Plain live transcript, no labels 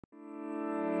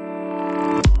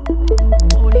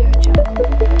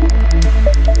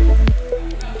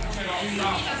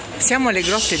Siamo alle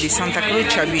grotte di Santa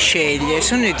Croce a Bisceglie,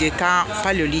 sono di età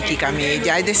paleolitica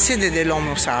media ed è sede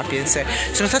dell'Homo sapiens.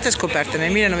 Sono state scoperte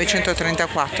nel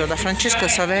 1934 da Francesco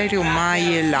Saverio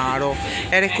Mai e Laro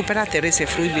e recuperate e rese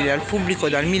fruibili al pubblico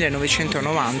dal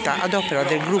 1990 ad opera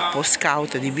del gruppo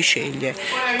scout di Bisceglie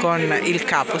con il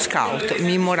capo scout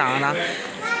Filmora,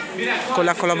 con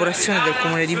la collaborazione del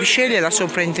Comune di Bisceglie, la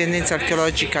Soprintendenza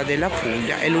Archeologica della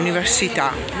Puglia e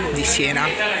l'Università di Siena.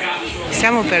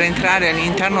 Stiamo per entrare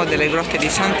all'interno delle grotte di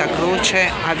Santa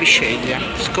Croce a Bisceglie.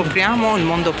 Scopriamo il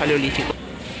mondo paleolitico.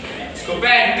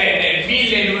 Scoperte nel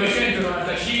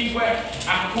 1995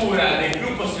 a cura del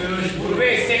gruppo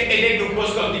Spurvese e del gruppo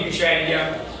Scout di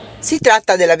Bisceglie. Si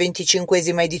tratta della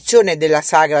 25esima edizione della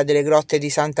Sagra delle grotte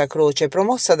di Santa Croce,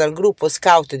 promossa dal gruppo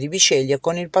Scout di Bisceglie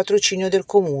con il patrocinio del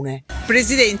Comune.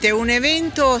 Presidente, è un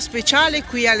evento speciale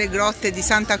qui alle grotte di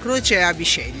Santa Croce a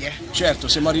Bisceglie. Certo,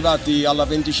 siamo arrivati alla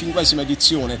 25esima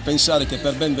edizione e pensare che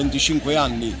per ben 25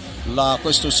 anni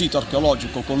questo sito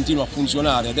archeologico continua a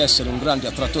funzionare ed essere un grande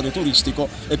attrattore turistico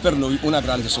è per noi una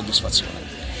grande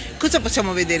soddisfazione. Cosa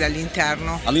possiamo vedere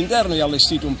all'interno? All'interno è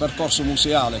allestito un percorso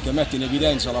museale che mette in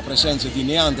evidenza la presenza di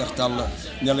Neanderthal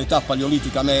nell'età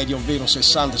paleolitica media, ovvero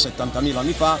 60-70 mila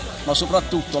anni fa, ma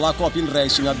soprattutto la copia in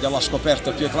resina della scoperta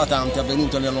più eclatante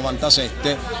avvenuta nel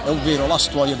 97, ovvero la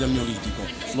storia del Neolitico.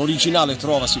 L'originale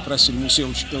trovasi presso il Museo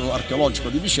Archeologico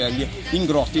di Bisceglie, in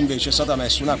grotte invece è stata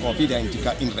messa una copia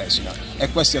identica in resina.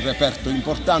 E questo è il reperto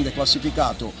importante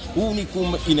classificato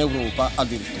unicum in Europa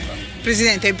addirittura.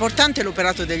 Presidente, è importante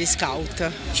l'operato degli scout?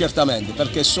 Certamente,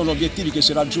 perché sono obiettivi che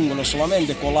si raggiungono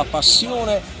solamente con la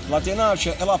passione, la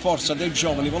tenacia e la forza dei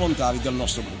giovani volontari del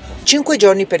nostro gruppo. 5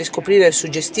 giorni per riscoprire il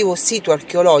suggestivo sito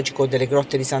archeologico delle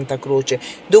grotte di Santa Croce,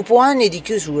 dopo anni di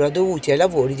chiusura dovuti ai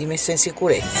lavori di messa in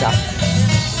sicurezza.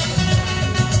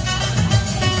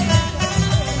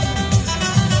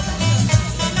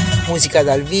 Musica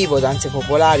dal vivo, danze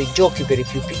popolari, giochi per i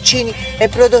più piccini e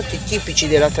prodotti tipici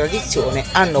della tradizione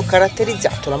hanno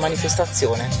caratterizzato la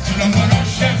manifestazione.